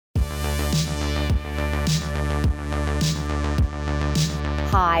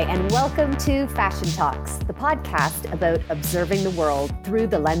Hi, and welcome to Fashion Talks, the podcast about observing the world through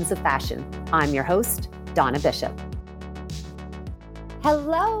the lens of fashion. I'm your host, Donna Bishop.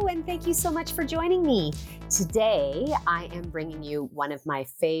 Hello, and thank you so much for joining me. Today, I am bringing you one of my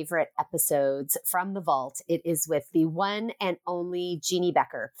favorite episodes from the vault. It is with the one and only Jeanne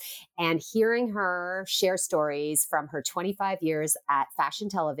Beker, and hearing her share stories from her 25 years at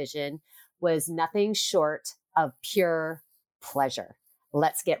FashionTelevision was nothing short of pure pleasure.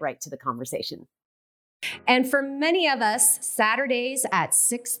 Let's get right to the conversation. And for many of us, Saturdays at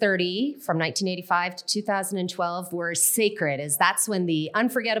 6:30 from 1985 to 2012 were sacred, as that's when the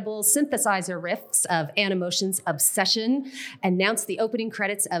unforgettable synthesizer riffs of Animotion's Obsession announced the opening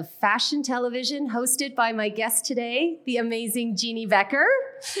credits of FashionTelevision, hosted by my guest today, the amazing Jeanne Beker.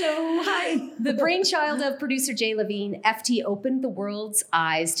 Hello, hi. The brainchild of producer Jay Levine, FT opened the world's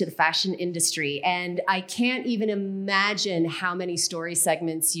eyes to the fashion industry. And I can't even imagine how many story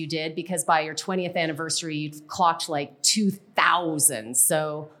segments you did, because by your 20th anniversary, you've clocked like 2,000.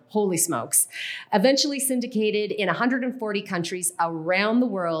 So holy smokes. Eventually syndicated in 140 countries around the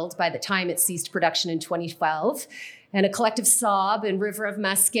world by the time it ceased production in 2012. And a collective sob and river of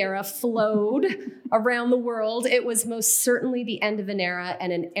mascara flowed around the world. It was most certainly the end of an era,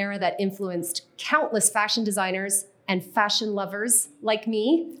 and an era that influenced countless fashion designers and fashion lovers like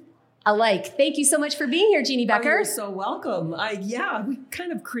me alike. Thank you so much for being here, Jeanne Beker. Oh, you're so welcome. We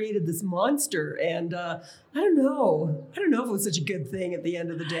kind of created this monster, and I don't know if it was such a good thing at the end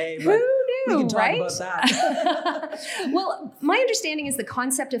of the day. But we can talk about that. Well, my understanding is the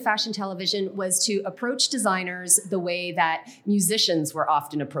concept of fashion television was to approach designers the way that musicians were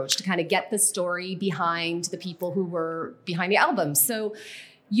often approached, to kind of get the story behind the people who were behind the albums. So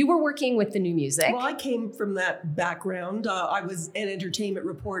you were working with the new music. Well, I came from that background. I was an entertainment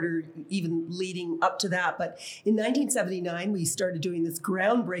reporter even leading up to that. But in 1979, we started doing this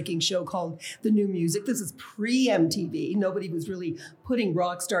groundbreaking show called The New Music. This is pre-MTV. Nobody was really putting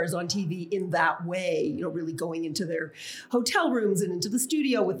rock stars on TV in that way, really going into their hotel rooms and into the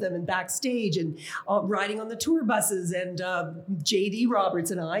studio with them and backstage and riding on the tour buses. And J.D.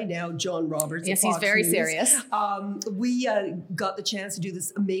 Roberts and I, now John Roberts. Yes, he's very serious. We got the chance to do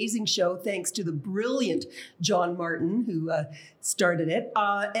this amazing show thanks to the brilliant John Martin, who started it.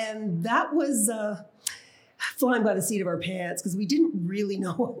 And that was flying by the seat of our pants, because we didn't really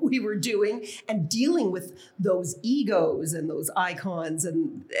know what we were doing, and dealing with those egos and those icons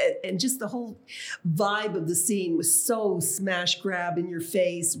and just the whole vibe of the scene was so smash grab in your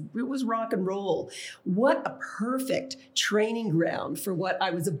face. It was rock and roll. What a perfect training ground for what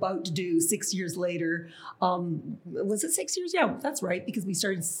I was about to do 6 years later. Was it 6 years? Yeah, that's right, because we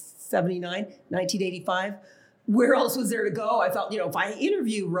started 79, 1985. Where else was there to go? I thought, if I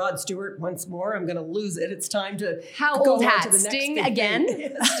interview Rod Stewart once more, I'm going to lose it. It's time to go on to the Sting next again?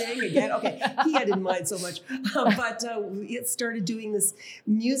 Sting again. Okay, he I didn't mind so much. But it started doing this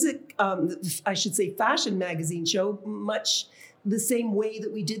music, I should say fashion magazine show, much the same way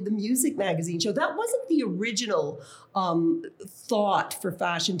that we did the music magazine show. That wasn't the original thought for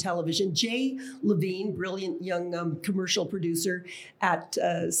fashion television. Jay Levine, brilliant young commercial producer at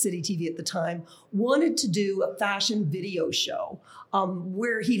City TV at the time, wanted to do a fashion video show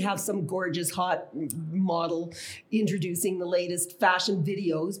where he'd have some gorgeous hot model introducing the latest fashion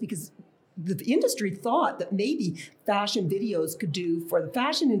videos, because the industry thought that maybe fashion videos could do for the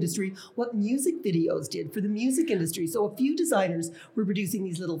fashion industry what music videos did for the music industry. So a few designers were producing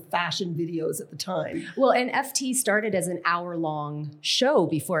these little fashion videos at the time. Well, and FT started as an hour-long show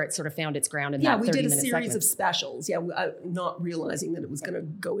before it sort of found its ground in that 30-minute segment. Yeah, we did a series segment. of specials. Yeah, not realizing that it was going to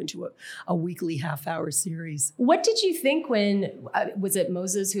go into a weekly half-hour series. What did you think when, was it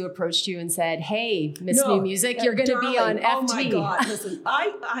Moses who approached you and said, hey, Miss New Music, you're going to be on FT? Oh my God, listen,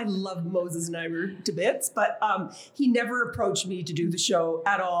 I love Moses Neimer to bits, but he never approached me to do the show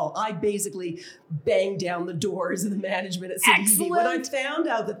at all. I basically banged down the doors of the management at City TV. When I found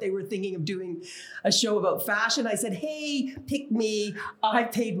out that they were thinking of doing a show about fashion, I said, hey, pick me. I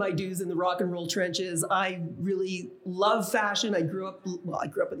paid my dues in the rock and roll trenches. I really love fashion. I grew up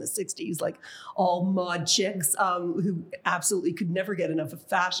in the 60s, like all mod chicks who absolutely could never get enough of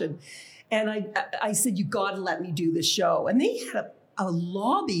fashion. And I said, you got to let me do this show. And they had a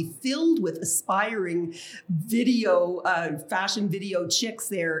lobby filled with aspiring fashion video chicks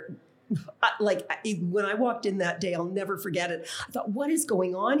there when I walked in that day, I'll never forget it. I thought, what is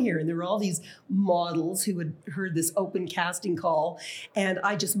going on here? And there were all these models who had heard this open casting call. And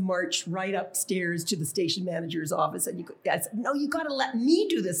I just marched right upstairs to the station manager's office. And I said, no, you got to let me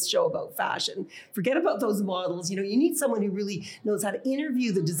do this show about fashion. Forget about those models. You need someone who really knows how to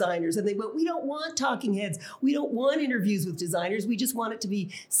interview the designers. And they went, we don't want talking heads. We don't want interviews with designers. We just want it to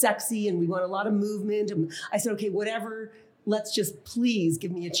be sexy and we want a lot of movement. And I said, okay, whatever. Let's just please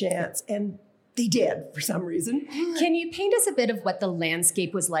give me a chance. And they did for some reason. Can you paint us a bit of what the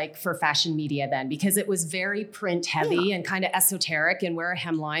landscape was like for fashion media then? Because it was very print heavy and kind of esoteric, and where are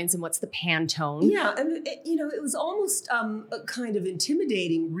hemlines and what's the Pantone? Yeah, and it was almost kind of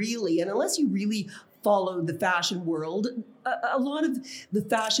intimidating, really. And unless you really followed the fashion world, a lot of the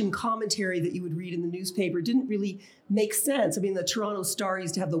fashion commentary that you would read in the newspaper didn't really make sense. I mean, the Toronto Star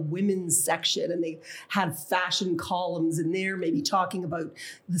used to have the women's section, and they had fashion columns in there, maybe talking about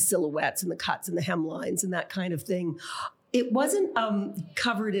the silhouettes and the cuts and the hemlines and that kind of thing. It wasn't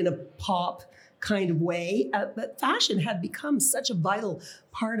covered in a pop kind of way, but fashion had become such a vital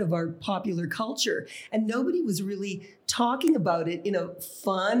part of our popular culture, and nobody was really talking about it in a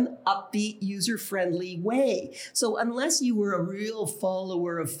fun, upbeat, user-friendly way. So unless you were a real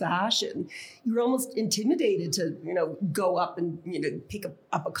follower of fashion, you were almost intimidated to, go up and, pick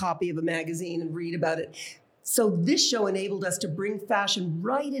up a copy of a magazine and read about it. So this show enabled us to bring fashion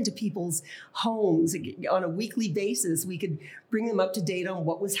right into people's homes on a weekly basis. We could bring them up to date on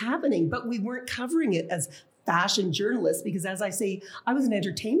what was happening, but we weren't covering it as fashion journalists because, as I say, I was an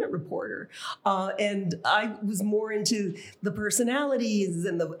entertainment reporter, and I was more into the personalities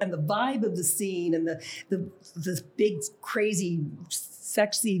and the vibe of the scene and the big crazy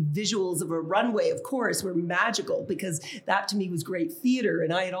sexy visuals of a runway, of course, were magical because that to me was great theater.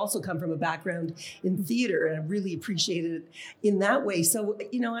 And I had also come from a background in theater and I really appreciated it in that way. So,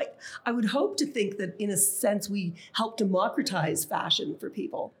 I would hope to think that in a sense we help democratize fashion for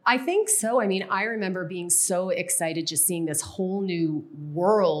people. I think so. I mean, I remember being so excited just seeing this whole new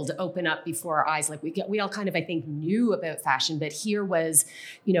world open up before our eyes. Like we all kind of, I think, knew about fashion, but here was,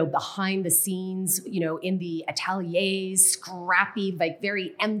 behind the scenes, in the ateliers, scrappy, like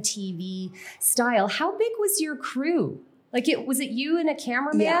very MTV style. How big was your crew? Was it you and a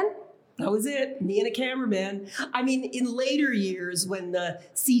cameraman? Yeah. That was it, me and a cameraman. I mean, in later years when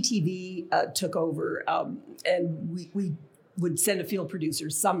CTV took over, and we would send a field producer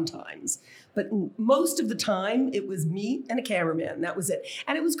sometimes, but most of the time it was me and a cameraman. That was it.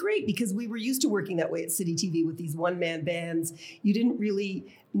 And it was great because we were used to working that way at City TV with these one-man bands. You didn't really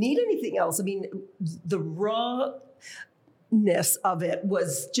need anything else. I mean, the rawness of it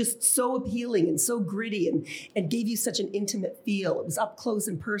was just so appealing and so gritty and gave you such an intimate feel. It was up close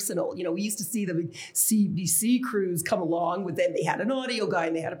and personal. We used to see the CBC crews come along with them. They had an audio guy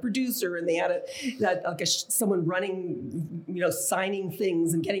and they had a producer and they had someone running, signing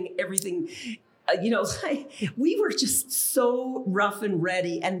things and getting everything. We were just so rough and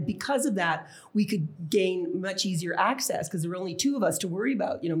ready. And because of that, we could gain much easier access because there were only two of us to worry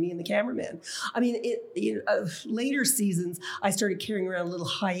about, me and the cameraman. I mean, later seasons, I started carrying around a little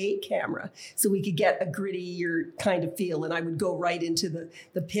high-8 camera so we could get a grittier kind of feel. And I would go right into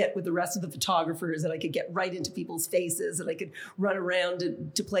the pit with the rest of the photographers and I could get right into people's faces and I could run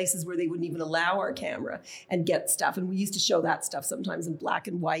around to places where they wouldn't even allow our camera and get stuff. And we used to show that stuff sometimes in black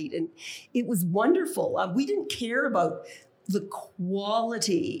and white. And it was wonderful. We didn't care about the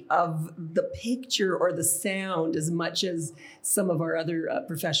quality of the picture or the sound as much as some of our other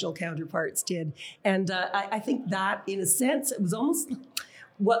professional counterparts did. And I think that, in a sense, it was almost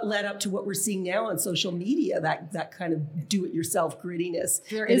what led up to what we're seeing now on social media, that kind of do-it-yourself grittiness.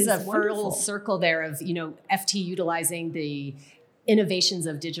 There is a full circle there of, FT utilizing the innovations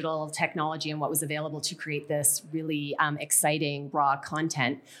of digital technology and what was available to create this really exciting raw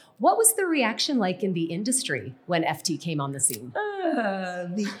content. What was the reaction like in the industry when FT came on the scene?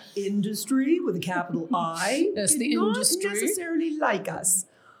 The industry with a capital I yes, did not necessarily like us.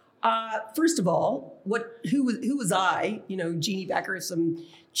 First of all, who was I? Jeanne Beker, some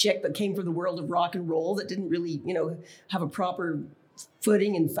chick that came from the world of rock and roll that didn't really, have a proper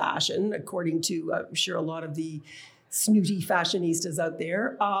footing in fashion, according to, I'm sure, a lot of the snooty fashionistas out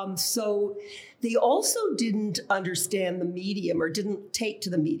there. So they also didn't understand the medium or didn't take to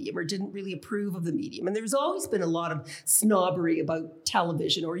the medium or didn't really approve of the medium. And there's always been a lot of snobbery about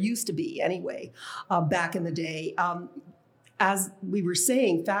television, or used to be anyway, back in the day. As we were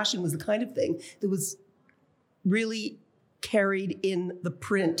saying, fashion was the kind of thing that was really carried in the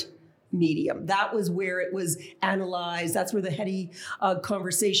print medium. That was where it was analyzed. That's where the heady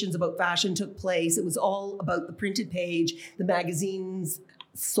conversations about fashion took place. It was all about the printed page. The magazines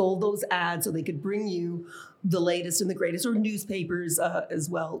sold those ads so they could bring you the latest and the greatest, or newspapers as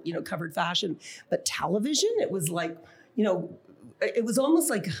well, covered fashion. But television, it was like, it was almost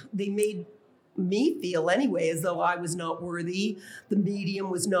like they made me feel anyway as though I was not worthy. The medium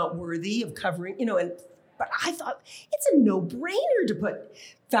was not worthy of covering, but I thought it's a no-brainer to put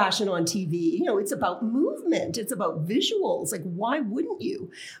fashion on TV. It's about movement. It's about visuals. Like, why wouldn't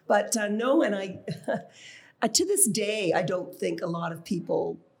you? But no, and I, to this day, I don't think a lot of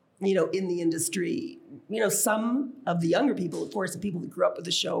people, in the industry, some of the younger people, of course, the people that grew up with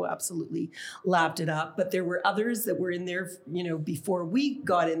the show absolutely lapped it up. But there were others that were in there, before we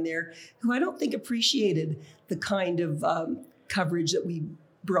got in there, who I don't think appreciated the kind of coverage that we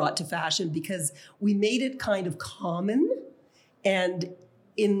brought to fashion, because we made it kind of common. And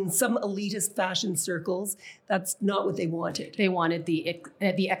in some elitist fashion circles, that's not what they wanted. They wanted the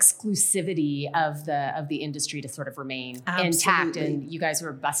exclusivity of the industry to sort of remain intact, and you guys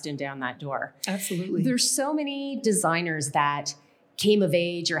were busting down that door. Absolutely. There's so many designers that came of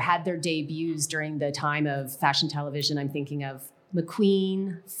age or had their debuts during the time of fashion television. I'm thinking of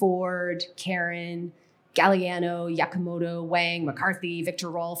McQueen, Ford, Karen, Galliano, Yakamoto, Wang, McCarthy, Victor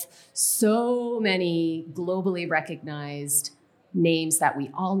Rolf. So many globally recognized names that we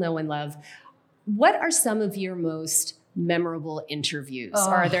all know and love. What are some of your most memorable interviews?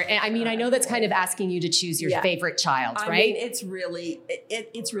 Are there? I mean, I know that's kind of asking you to choose your favorite child, right? I mean,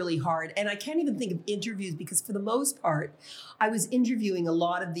 it's really hard, and I can't even think of interviews, because for the most part, I was interviewing a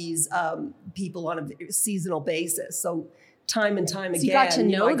lot of these people on a seasonal basis. So time and time again, you got to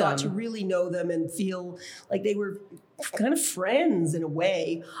know I them. got to really know them and feel like they were kind of friends in a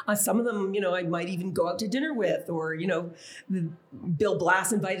way. Some of them, I might even go out to dinner with, or, Bill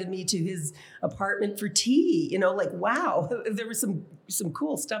Blass invited me to his apartment for tea, like, wow, there was some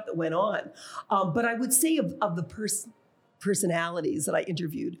cool stuff that went on. But I would say of the personalities that I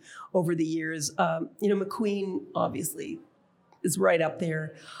interviewed over the years, McQueen obviously is right up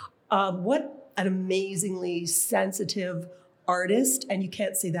there. What an amazingly sensitive artist, and you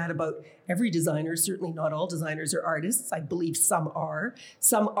can't say that about every designer. Certainly not all designers are artists. I believe some are.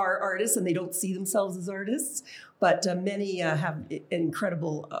 Some are artists and they don't see themselves as artists, but many have an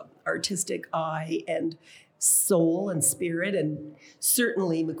incredible artistic eye and soul and spirit, and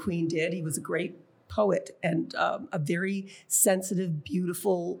certainly McQueen did. He was a great poet and a very sensitive,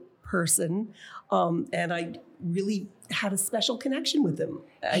 beautiful person, and I really had a special connection with him,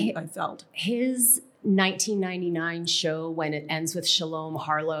 I felt. His 1999 show, when it ends with Shalom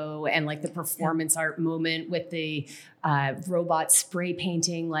Harlow and like the performance art moment with the robot spray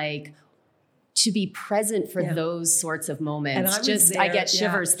painting, like, to be present for those sorts of moments. I get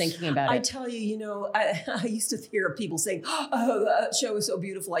shivers thinking about it. I tell you, I used to hear people saying, oh, that show was so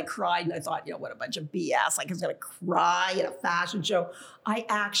beautiful, I cried. And I thought, what a bunch of BS. Like, I was going to cry at a fashion show. I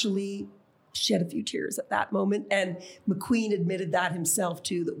actually shed a few tears at that moment. And McQueen admitted that himself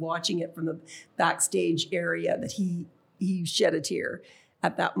too, that watching it from the backstage area, that he shed a tear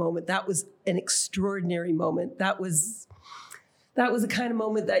at that moment. That was an extraordinary moment. That was the kind of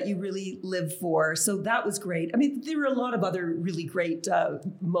moment that you really live for. So that was great. I mean, there were a lot of other really great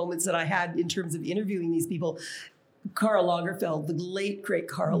moments that I had in terms of interviewing these people. Karl Lagerfeld, the late, great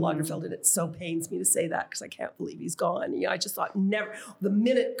Karl Lagerfeld, and it so pains me to say that because I can't believe he's gone. I just thought the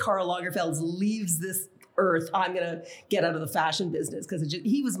minute Karl Lagerfeld leaves this earth, I'm going to get out of the fashion business, because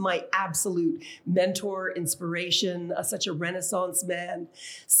he was my absolute mentor, inspiration, such a Renaissance man,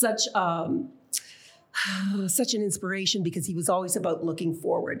 such an inspiration, because he was always about looking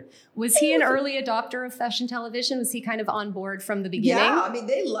forward. Was he an early adopter of fashion television? Was he kind of on board from the beginning? Yeah, I mean,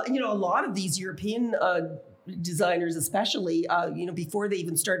 a lot of these European designers, especially, before they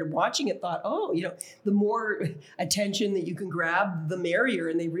even started watching it, thought, the more attention that you can grab, the merrier.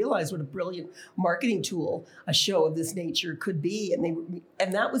 And they realized what a brilliant marketing tool a show of this nature could be.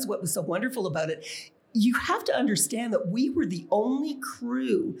 And that was what was so wonderful about it. You have to understand that we were the only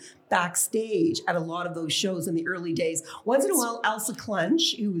crew backstage at a lot of those shows in the early days. Once in a while, Elsa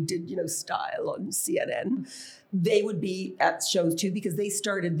Clunch, who did, Style on CNN, they would be at shows too, because they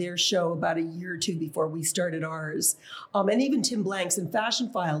started their show about a year or two before we started ours. And even Tim Blanks and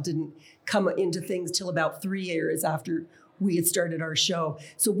Fashion File didn't come into things till about 3 years after we had started our show.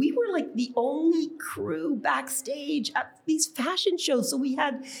 So we were like the only crew backstage at these fashion shows. So we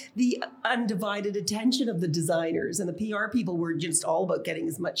had the undivided attention of the designers, and the PR people were just all about getting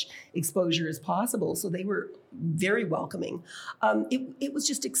as much exposure as possible. So they were very welcoming. It was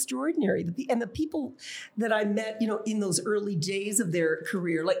just extraordinary. And the people that I met, in those early days of their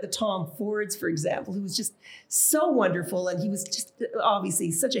career, like the Tom Fords, for example, who was just so wonderful. And he was just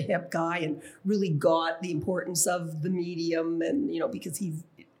obviously such a hip guy and really got the importance of the medium. And, because he's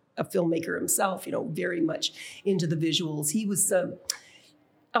a filmmaker himself, very much into the visuals. He was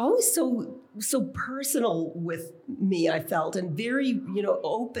always so personal with me, I felt, and very,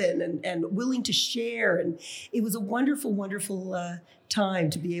 open and willing to share. And it was a wonderful, wonderful time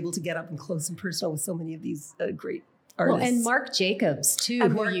to be able to get up and close and personal with so many of these great artists. Well, and Marc Jacobs, too,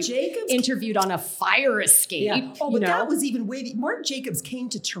 and who Marc you Jacobs interviewed on a fire escape. Yeah. Oh, but that was even Marc Jacobs came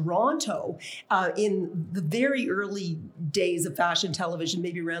to Toronto in the very early days of fashion television,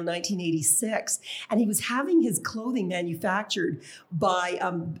 maybe around 1986. And he was having his clothing manufactured by,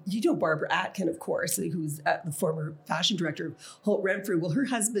 Barbara Atkin, of course, who's the former fashion director of Holt Renfrew. Well, her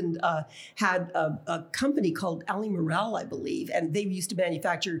husband had a company called Ali Morel, I believe, and they used to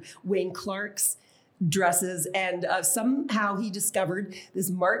manufacture Wayne Clark's dresses, and somehow he discovered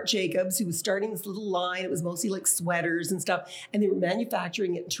this Marc Jacobs who was starting this little line. It was mostly like sweaters and stuff, and they were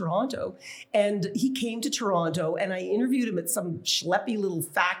manufacturing it in Toronto. And he came to Toronto, and I interviewed him at some schleppy little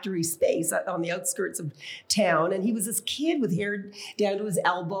factory space on the outskirts of town. And he was this kid with hair down to his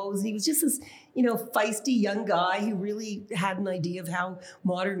elbows, and he was just this feisty young guy who really had an idea of how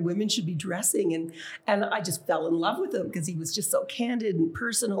modern women should be dressing. And I just fell in love with him because he was just so candid and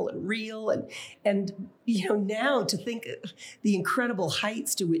personal and real. And now to think the incredible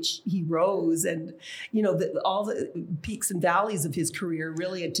heights to which he rose, and, all the peaks and valleys of his career,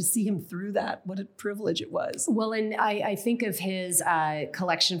 really, and to see him through that, what a privilege it was. Well, and I think of his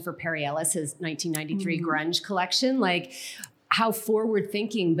collection for Perry Ellis, his 1993 grunge collection, like, how forward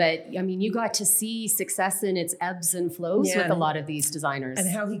thinking, but I mean, you got to see success in its ebbs and flows with a lot of these designers. And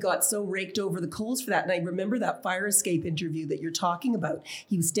how he got so raked over the coals for that. And I remember that fire escape interview that you're talking about.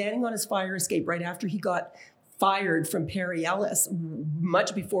 He was standing on his fire escape right after he got fired from Perry Ellis,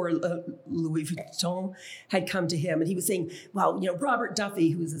 much before Louis Vuitton had come to him. And he was saying, well, Robert Duffy,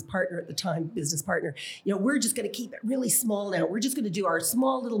 who was his partner at the time, business partner, we're just going to keep it really small now. We're just going to do our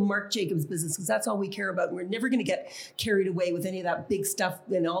small little Marc Jacobs business because that's all we care about. And we're never going to get carried away with any of that big stuff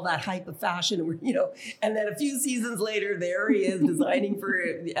and all that hype of fashion. And and then a few seasons later, there he is designing for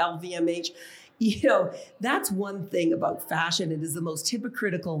the LVMH. That's one thing about fashion. It is the most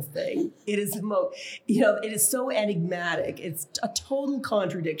hypocritical thing. It is the most, it is so enigmatic. It's a total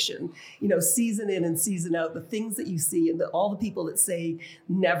contradiction, season in and season out, the things that you see and all the people that say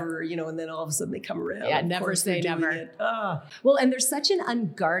never, and then all of a sudden they come around. Yeah, never say never. Well, and there's such an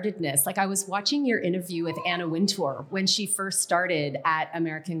unguardedness. Like, I was watching your interview with Anna Wintour when she first started at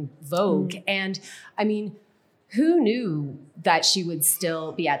American Vogue. And I mean, who knew that she would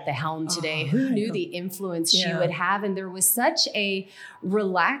still be at the helm today? Who knew the influence she would have? And there was such a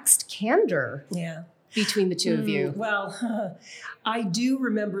relaxed candor between the two of you. Well, I do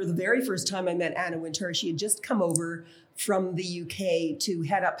remember the very first time I met Anna Wintour. She had just come over from the UK to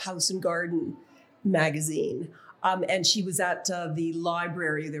head up House and Garden magazine. And she was at the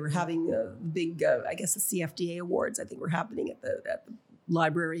library. They were having a big, I guess, the CFDA Awards, I think, were happening at the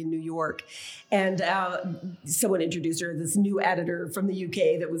library in New York. And someone introduced her, this new editor from the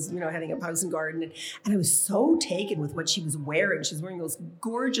UK that was, heading up House and Garden. And I was so taken with what she was wearing. She was wearing this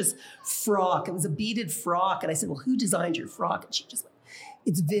gorgeous frock. It was a beaded frock. And I said, well, who designed your frock? And she just went,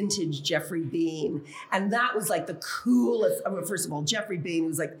 it's vintage Geoffrey Beene. And that was like the coolest. First of all, Geoffrey Beene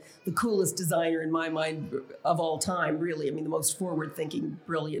was like the coolest designer in my mind of all time, really. I mean, the most forward-thinking,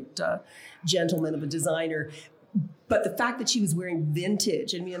 brilliant gentleman of a designer. But the fact that she was wearing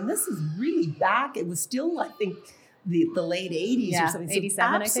vintage, and this is really back, it was still, I think, the late 80s or something.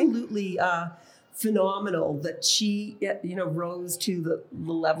 87, absolutely phenomenal that she, rose to the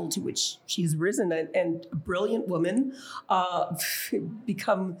level to which she's risen, and a brilliant woman,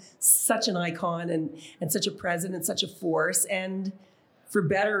 become such an icon and such a presence and such a force, and for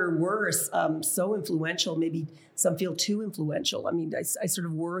better or worse, so influential. Maybe some feel too influential. I mean, I sort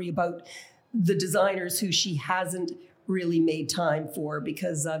of worry about the designers who she hasn't really made time for,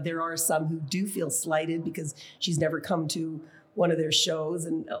 because there are some who do feel slighted because she's never come to one of their shows,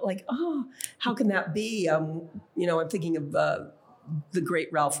 and like, how can that be? I'm thinking of the great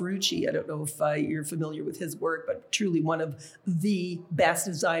Ralph Rucci. I don't know if you're familiar with his work, but truly one of the best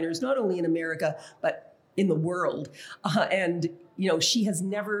designers, not only in America, but in the world. And she has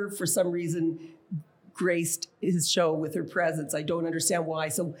never, for some reason, graced his show with her presence. I don't understand why.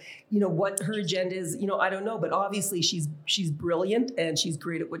 So, what her agenda is, I don't know, but obviously she's brilliant and she's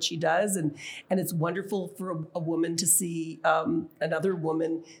great at what she does. And it's wonderful for a woman to see another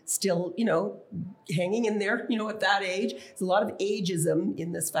woman still, hanging in there, at that age. There's a lot of ageism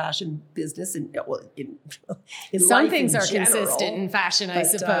in this fashion business and in some life things in are general. consistent in fashion, I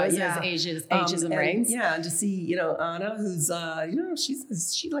suppose, as ageism reigns. Yeah, and to see, Anna, who's, she's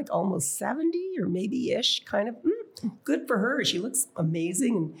like almost 70 or maybe ish, kind of good for her. She looks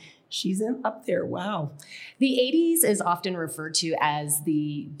amazing and she's up there. Wow. The 80s is often referred to as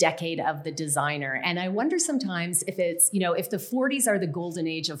the decade of the designer. And I wonder sometimes if it's, if the 40s are the golden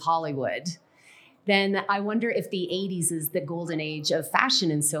age of Hollywood, then I wonder if the 80s is the golden age of fashion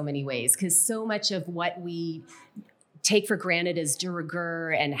in so many ways, because so much of what we take for granted as de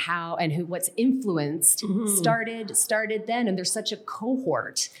rigueur and what's influenced started then. And there's such a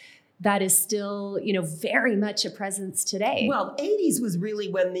cohort that is still, very much a presence today. Well, 80s was really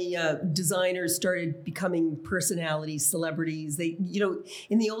when the designers started becoming personalities, celebrities. They,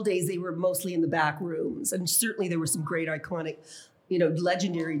 in the old days, they were mostly in the back rooms. And certainly there were some great iconic,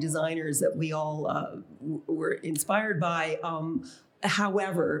 legendary designers that we all were inspired by.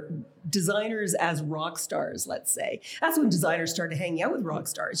 However, designers as rock stars, let's say, that's when designers started hanging out with rock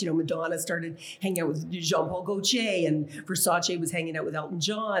stars. Madonna started hanging out with Jean-Paul Gaultier, and Versace was hanging out with Elton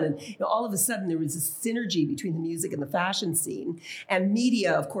John. And all of a sudden there was this synergy between the music and the fashion scene. And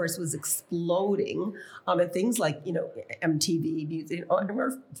media, of course, was exploding. And things like, MTV, music,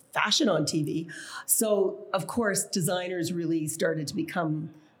 or fashion on TV. So, of course, designers really started to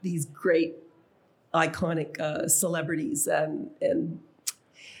become these great iconic celebrities and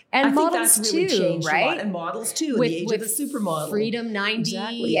I models think that's really too, changed right? a lot. And models too, in the age of the supermodel. Freedom 90,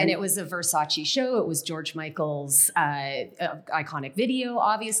 exactly. And it was a Versace show. It was George Michael's iconic video,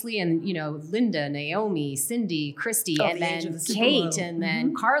 obviously, and Linda, Naomi, Cindy, Christy, and then Kate, and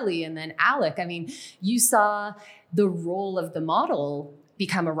then Carly, and then Alec. I mean, you saw the role of the model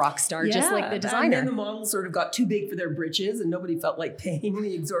become a rock star, just like the designer. And then the models sort of got too big for their britches and nobody felt like paying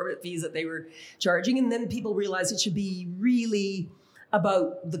the exorbitant fees that they were charging. And then people realized it should be really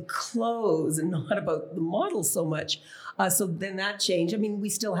about the clothes and not about the model so much. So then that changed. I mean, we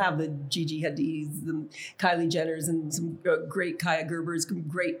still have the Gigi Hadid's, the Kylie Jenners, and some great Kaya Gerbers,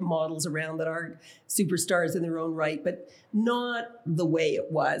 great models around that are superstars in their own right, but not the way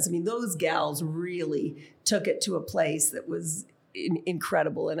it was. I mean, those gals really took it to a place that was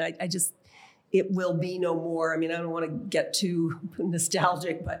incredible. And I just, it will be no more. I mean, I don't want to get too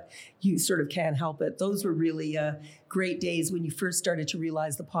nostalgic, but you sort of can't help it. Those were really great days when you first started to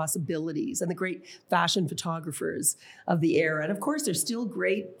realize the possibilities and the great fashion photographers of the era. And of course, there's still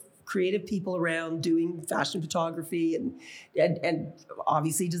great creative people around doing fashion photography and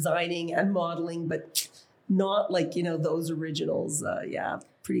obviously designing and modeling, but not like, those originals.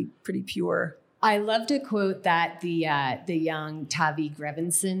 Pretty pure. I loved a quote that the young Tavi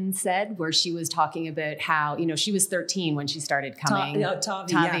Grevinson said, where she was talking about how, she was 13 when she started coming. Tavi.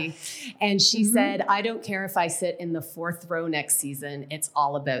 Yeah. And she said, I don't care if I sit in the fourth row next season. It's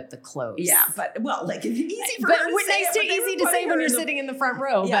all about the clothes. Yeah, but it's easy for but her to say. Easy to say when you're sitting in the front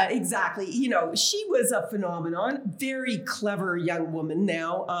row. Yeah, but. Exactly. She was a phenomenon, very clever young woman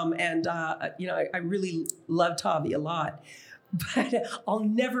now. I really love Tavi a lot. But I'll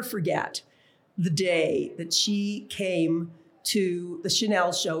never forget the day that she came to the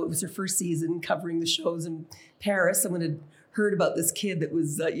Chanel show. It was her first season covering the shows in Paris. Someone had heard about this kid that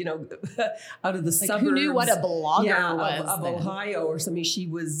was, out of the suburbs. Who knew what a blogger was of Ohio or something. She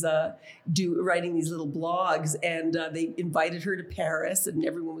was writing these little blogs, and they invited her to Paris, and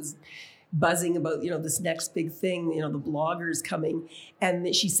everyone was buzzing about, this next big thing, the bloggers coming.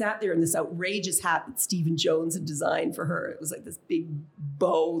 And she sat there in this outrageous hat that Stephen Jones had designed for her. It was like this big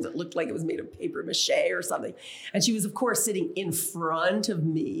bow that looked like it was made of paper mache or something. And she was, of course, sitting in front of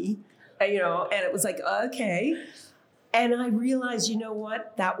me, and it was like, okay. And I realized, you know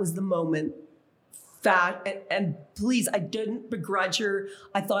what? That was the moment. And please, I didn't begrudge her.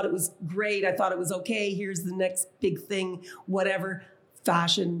 I thought it was great. I thought it was okay. Here's the next big thing, whatever.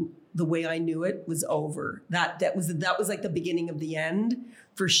 Fashion, the way I knew it, was over. That was like the beginning of the end,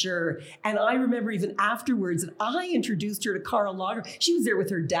 for sure. And I remember even afterwards that I introduced her to Karl Lagerfeld. She was there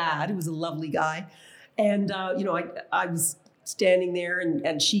with her dad, who was a lovely guy. And, I was standing there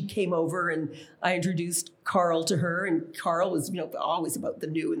and she came over and I introduced Karl to her. And Karl was, always about the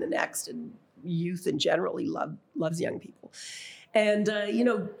new and the next and youth in general. He loves young people. And,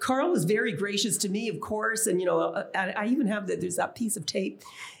 Carl was very gracious to me, of course. And, I even have there's that piece of tape,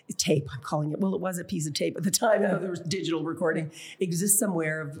 I'm calling it. Well, it was a piece of tape at the time. There was digital recording. It exists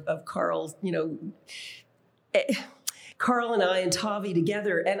somewhere of Carl's, Carl and I and Tavi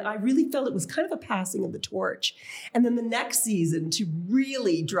together. And I really felt it was kind of a passing of the torch. And then the next season, to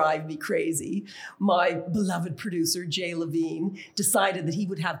really drive me crazy, my beloved producer, Jay Levine, decided that he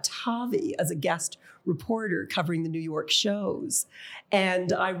would have Tavi as a guest reporter covering the New York shows.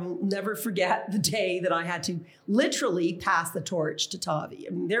 And I will never forget the day that I had to literally pass the torch to Tavi.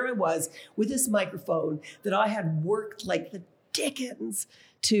 I mean, there I was with this microphone that I had worked like the dickens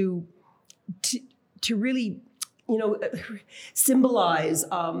to really symbolize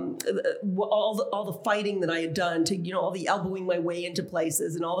all the fighting that I had done, to all the elbowing my way into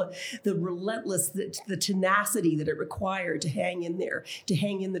places, and all the relentless, the tenacity that it required to hang in there, to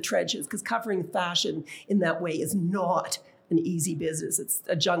hang in the trenches. Because covering fashion in that way is not an easy business. It's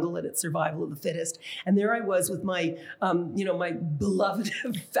a jungle, and it's survival of the fittest. And there I was with my, my beloved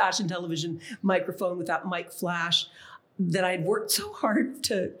fashion television microphone with that mic flash that I'd worked so hard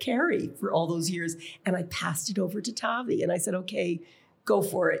to carry for all those years. And I passed it over to Tavi, and I said, okay, go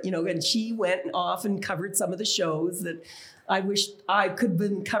for it. And she went off and covered some of the shows that I wish I could have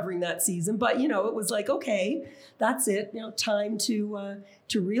been covering that season. But, it was like, okay, that's it. Time to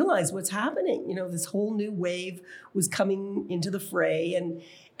realize what's happening. This whole new wave was coming into the fray.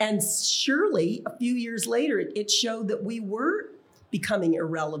 And surely a few years later, it showed that we were becoming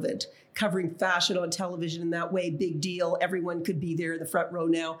irrelevant. Covering fashion on television in that way, big deal. Everyone could be there in the front row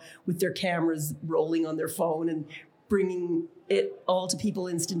now with their cameras rolling on their phone and bringing it all to people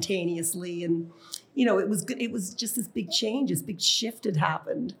instantaneously. And, it was good. It was just this big change, this big shift had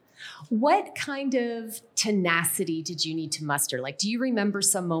happened. What kind of tenacity did you need to muster? Like, do you remember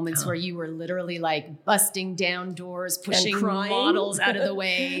some moments where you were literally like busting down doors, pushing models out of the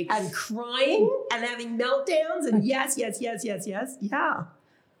way? And crying and having meltdowns and yes. Yeah.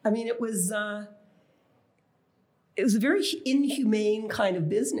 I mean, it was a very inhumane kind of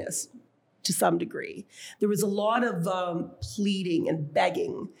business to some degree. There was a lot of pleading and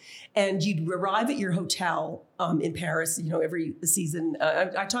begging, and you'd arrive at your hotel in Paris, every season.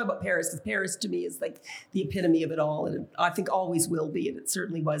 I talk about Paris because Paris to me is like the epitome of it all, and I think always will be, and it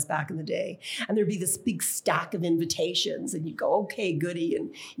certainly was back in the day. And there'd be this big stack of invitations, and you'd go, okay, goody,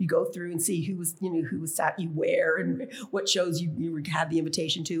 and you go through and see who was sat you where and what shows you had the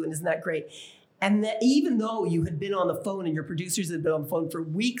invitation to, and isn't that great? And that even though you had been on the phone and your producers had been on the phone for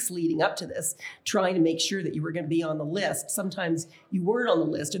weeks leading up to this, trying to make sure that you were going to be on the list, sometimes you weren't on the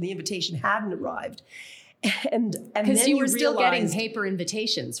list or the invitation hadn't arrived. And because you were still getting paper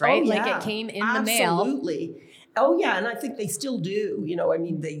invitations, right? Oh, yeah, like it came in the mail. Absolutely. Oh yeah, and I think they still do.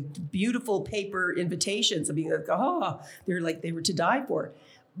 They beautiful paper invitations. I mean, they're like they were to die for.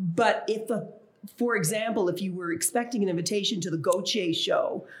 But for example, if you were expecting an invitation to the Gautier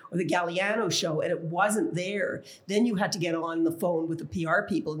show or the Galliano show and it wasn't there, then you had to get on the phone with the PR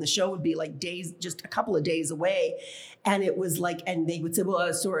people, and the show would be like just a couple of days away. And it was like, and they would say,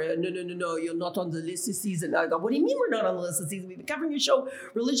 well, sorry, no, you're not on the list this season. I go, what do you mean we're not on the list this season? We've been covering your show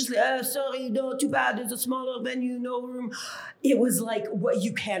religiously. Sorry, no, too bad. There's a smaller venue, no room. It was like, what,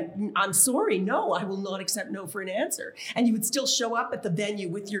 you can't, I'm sorry, no, I will not accept no for an answer. And you would still show up at the venue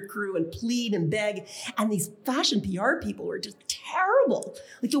with your crew and plead and beg. And these fashion PR people were just terrible.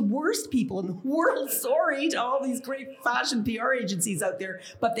 Like the worst people in the world. Sorry to all these great fashion PR agencies out there,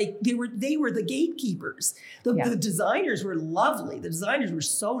 but they were the gatekeepers. The designers were lovely. The designers were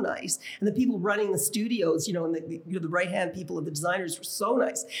so nice. And the people running the studios, and the right-hand people of the designers were so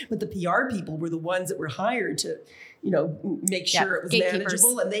nice. But the PR people were the ones that were hired to, make sure it was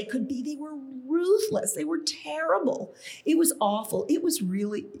manageable. And they were ruthless. They were terrible. It was awful. It was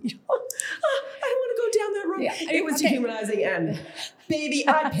really, I don't want to go down that road. Yeah. It was dehumanizing. And baby,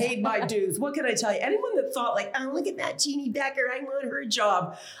 I paid my dues. What can I tell you? Anyone that thought like, oh, look at that Jeanne Beker, I want her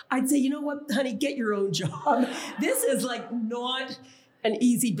job. I'd say, you know what, honey, get your own job. This is like not an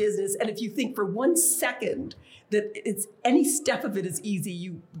easy business. And if you think for 1 second that it's any step of it is easy,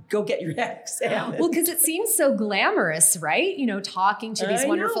 you go get your head examined. Well, because it seems so glamorous, right? Talking to these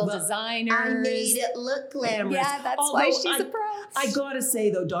wonderful designers. I made it look glamorous. Yeah, that's why she's a pro. I gotta say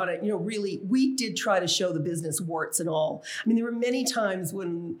though, Donna, really, we did try to show the business warts and all. I mean, there were many times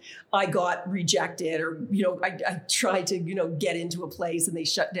when I got rejected, or I tried to get into a place and they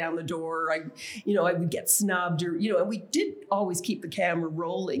shut down the door. I would get snubbed, or and we did always keep the camera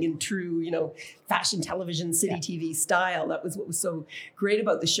rolling in true fashion television, city TV style. That was what was so great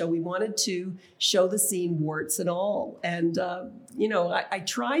about the show. We wanted to show the scene warts and all. And, I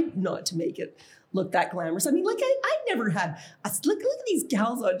tried not to make it look that glamorous. I mean, like I never had, look at these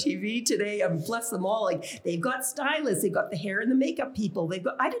gals on TV today. Bless them all. Like they've got stylists, they've got the hair and the makeup people.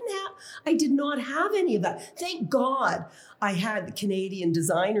 I did not have any of that. Thank God I had Canadian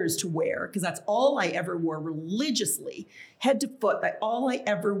designers to wear, because that's all I ever wore religiously, head to foot. All I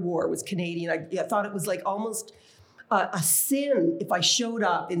ever wore was Canadian. I thought it was like almost a sin if I showed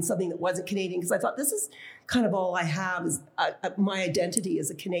up in something that wasn't Canadian, because I thought this is kind of all I have is my identity as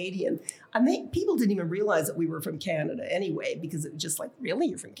a Canadian. People didn't even realize that we were from Canada anyway, because it was just like, really,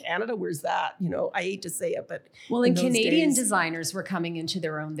 you're from Canada? Where's that? I hate to say it, but and Canadian designers were coming into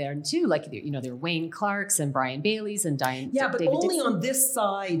their own there too. Like, there were Wayne Clarks and Brian Baileys and Diane. Yeah, but David only Dixon. on this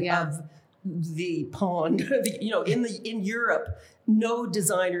side of the pond. In Europe, no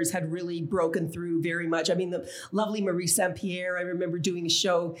designers had really broken through very much. I mean, the lovely Marie Saint-Pierre, I remember doing a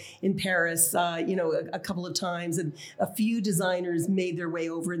show in Paris, a couple of times, and a few designers made their way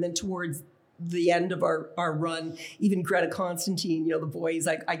over. And then towards the end of our run, even Greta Constantine, the boys,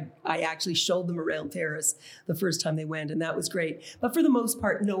 I actually showed them around Paris the first time they went, and that was great. But for the most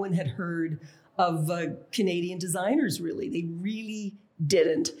part, no one had heard of Canadian designers, really. They really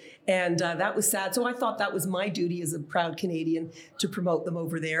didn't. And that was sad. So I thought that was my duty as a proud Canadian to promote them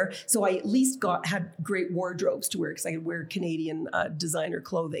over there. So I at least had great wardrobes to wear, because I could wear Canadian designer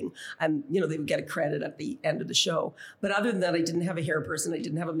clothing. And, they would get a credit at the end of the show. But other than that, I didn't have a hair person. I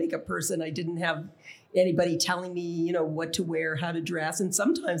didn't have a makeup person. I didn't have anybody telling me, what to wear, how to dress. And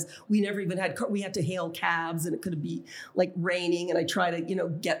sometimes we never even we had to hail cabs, and it could be like raining. And I try to,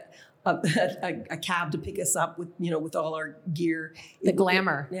 get a cab to pick us up with, with all our gear. The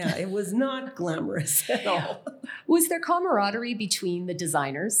glamour. It was not glamorous at all. Was there camaraderie between the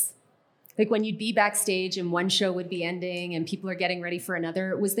designers? Like when you'd be backstage and one show would be ending and people are getting ready for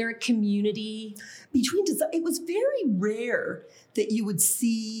another, was there a community? Between it was very rare that you would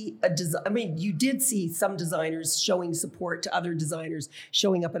see a design. I mean, you did see some designers showing support to other designers,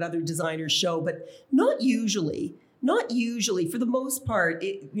 showing up at other designers' show, but not usually. Not usually. For the most part,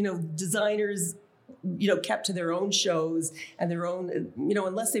 designers, kept to their own shows and their own,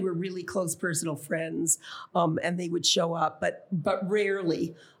 unless they were really close personal friends, and they would show up, but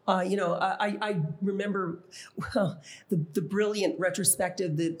rarely. I remember the brilliant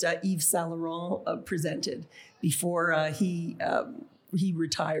retrospective that Yves Saint Laurent presented before he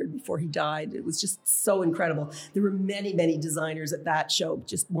retired, before he died. It was just so incredible. There were many, many designers at that show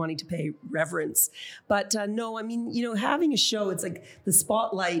just wanting to pay reverence. But no, I mean, having a show, it's like the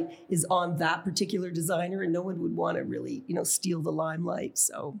spotlight is on that particular designer, and no one would want to really, steal the limelight.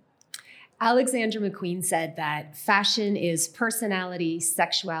 So Alexandra McQueen said that fashion is personality,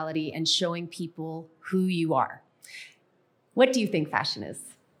 sexuality, and showing people who you are. What do you think fashion is?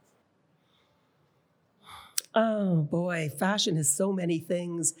 Oh boy, fashion is so many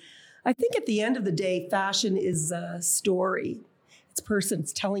things. I think at the end of the day, fashion is a story.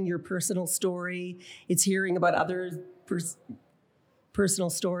 It's telling your personal story. It's hearing about others' personal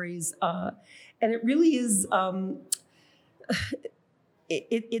stories. And it really is,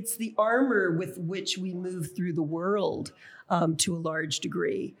 it's the armor with which we move through the world to a large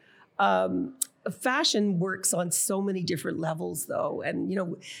degree. Fashion works on so many different levels, though.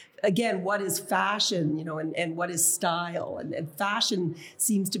 And, again, what is fashion, and what is style? And fashion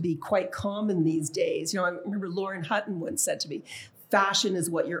seems to be quite common these days. I remember Lauren Hutton once said to me, fashion is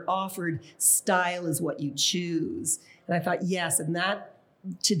what you're offered, style is what you choose. And I thought, yes, and that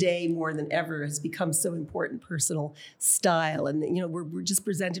today more than ever has become so important, personal style. And, we're just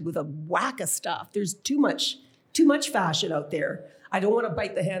presented with a whack of stuff. There's too much fashion out there. I don't want to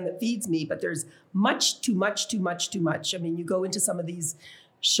bite the hand that feeds me, but there's too much. I mean, you go into some of these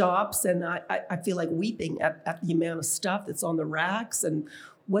shops and I feel like weeping at the amount of stuff that's on the racks, and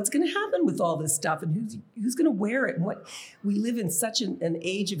what's going to happen with all this stuff, and who's going to wear it, and we live in such an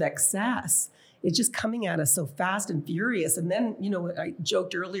age of excess. It's just coming at us so fast and furious. And then, I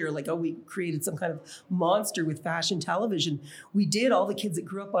joked earlier, like, we created some kind of monster with fashion television. We did. All the kids that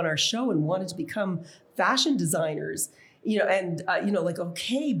grew up on our show and wanted to become fashion designers.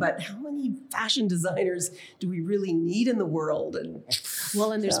 Okay, but how many fashion designers do we really need in the world? And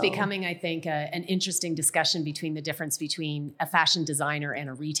there's becoming, I think, an interesting discussion between the difference between a fashion designer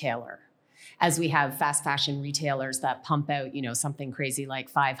and a retailer. As we have fast fashion retailers that pump out, something crazy like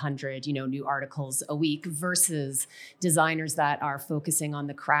 500, new articles a week, versus designers that are focusing on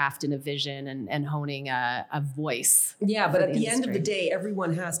the craft and a vision and honing a voice. Yeah, but at the end of the day,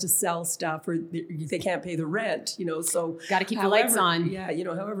 everyone has to sell stuff or they can't pay the rent, so. Got to keep the lights on. Yeah,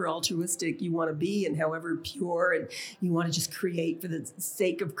 however altruistic you want to be and however pure, and you want to just create for the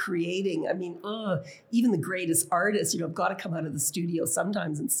sake of creating. I mean, even the greatest artists, have got to come out of the studio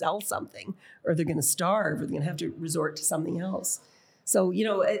sometimes and sell something. or they're going to starve, or they're going to have to resort to something else. So,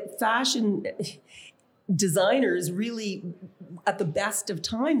 fashion designers really, at the best of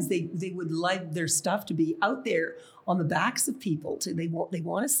times, they would like their stuff to be out there on the backs of people. They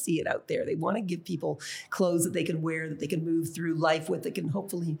want to see it out there. They want to give people clothes that they can wear, that they can move through life with, that can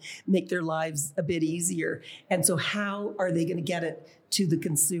hopefully make their lives a bit easier. And so how are they going to get it to the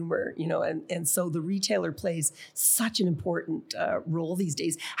consumer? And so the retailer plays such an important role these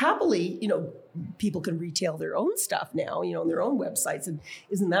days. Happily, people can retail their own stuff now, on their own websites, and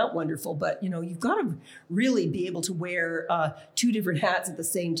isn't that wonderful? But you've got to really be able to wear two different hats at the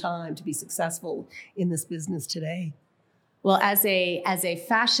same time to be successful in this business today. Well, as a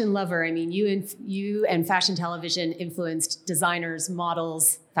fashion lover, I mean, you and Fashion Television influenced designers,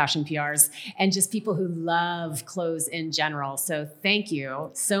 models, fashion PRs, and just people who love clothes in general. So thank you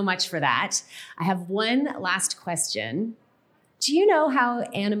so much for that. I have one last question. Do you know how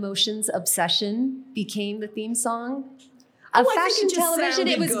Animotion's Obsession became the theme song of Fashion Television?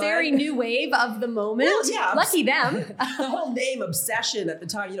 It was very new wave of the moment. Well, yeah, lucky them. The whole name Obsession at the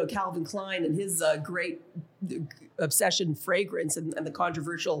time, Calvin Klein and his great Obsession fragrance and the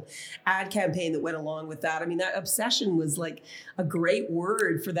controversial ad campaign that went along with that. I mean, that obsession was like a great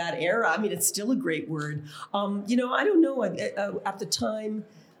word for that era. I mean, it's still a great word. I don't know. At the time,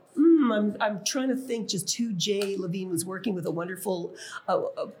 I'm trying to think just who Jay Levine was working with, a wonderful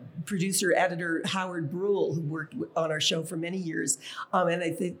producer, editor, Howard Brule, who worked on our show for many years. And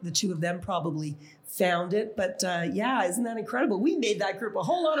I think the two of them probably found it. But isn't that incredible? We made that group a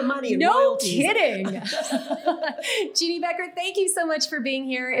whole lot of money in royalties. No kidding. Jeanne Beker, thank you so much for being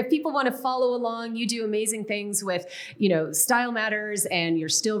here. If people want to follow along, you do amazing things with, Style Matters, and you're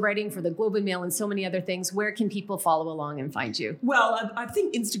still writing for the Globe and Mail and so many other things. Where can people follow along and find you? Well, I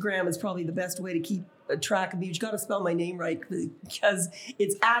think Instagram is probably the best way to keep track of me. You got to spell my name right, because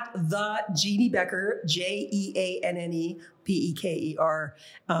it's at the Jeanne Beker, JeanneBeker.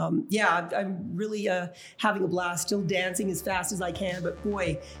 I'm really having a blast, still dancing as fast as I can, but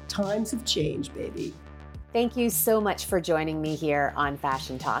boy, times have changed, baby. Thank you so much for joining me here on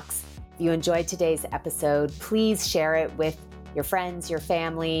Fashion Talks. If you enjoyed today's episode, please share it with your friends, your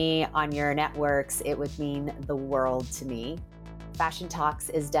family, on your networks. It would mean the world to me. Fashion Talks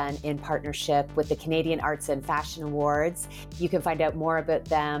is done in partnership with the Canadian Arts and Fashion Awards. You can find out more about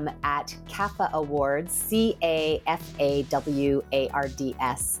them at CAFA Awards, CAFAWARDS,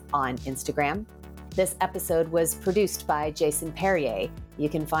 on Instagram. This episode was produced by Jason Perrier. You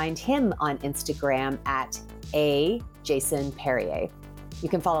can find him on Instagram at Jason Perrier. You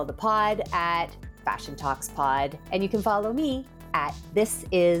can follow the pod at Fashion Talks Pod, and you can follow me at This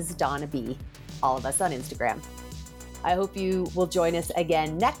Is Donna B, all of us on Instagram. I hope you will join us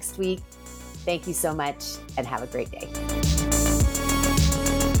again next week. Thank you so much, and have a great day.